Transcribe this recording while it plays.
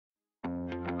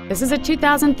This is a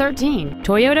 2013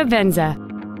 Toyota Venza.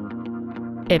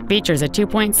 It features a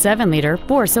 2.7-liter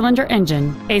four-cylinder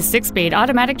engine, a 6-speed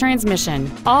automatic transmission,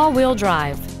 all-wheel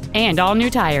drive, and all new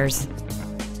tires.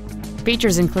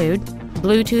 Features include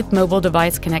Bluetooth mobile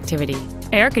device connectivity,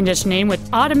 air conditioning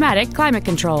with automatic climate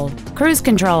control, cruise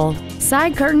control,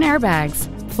 side curtain airbags,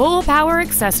 full power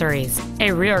accessories, a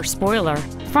rear spoiler,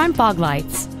 front fog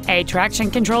lights, a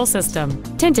traction control system,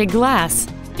 tinted glass,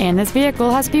 and this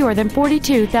vehicle has fewer than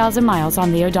 42,000 miles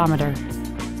on the odometer.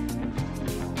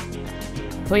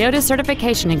 Toyota's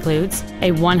certification includes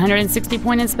a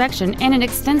 160-point inspection and an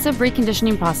extensive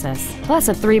reconditioning process, plus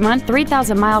a 3-month,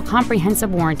 3,000-mile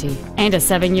comprehensive warranty and a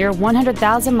 7-year,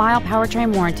 100,000-mile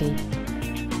powertrain warranty.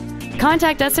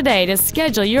 Contact us today to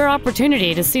schedule your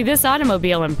opportunity to see this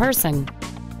automobile in person.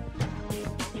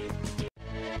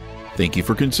 Thank you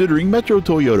for considering Metro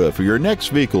Toyota for your next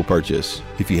vehicle purchase.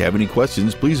 If you have any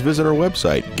questions, please visit our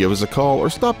website, give us a call, or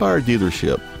stop by our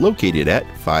dealership located at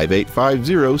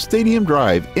 5850 Stadium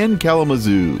Drive in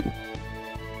Kalamazoo.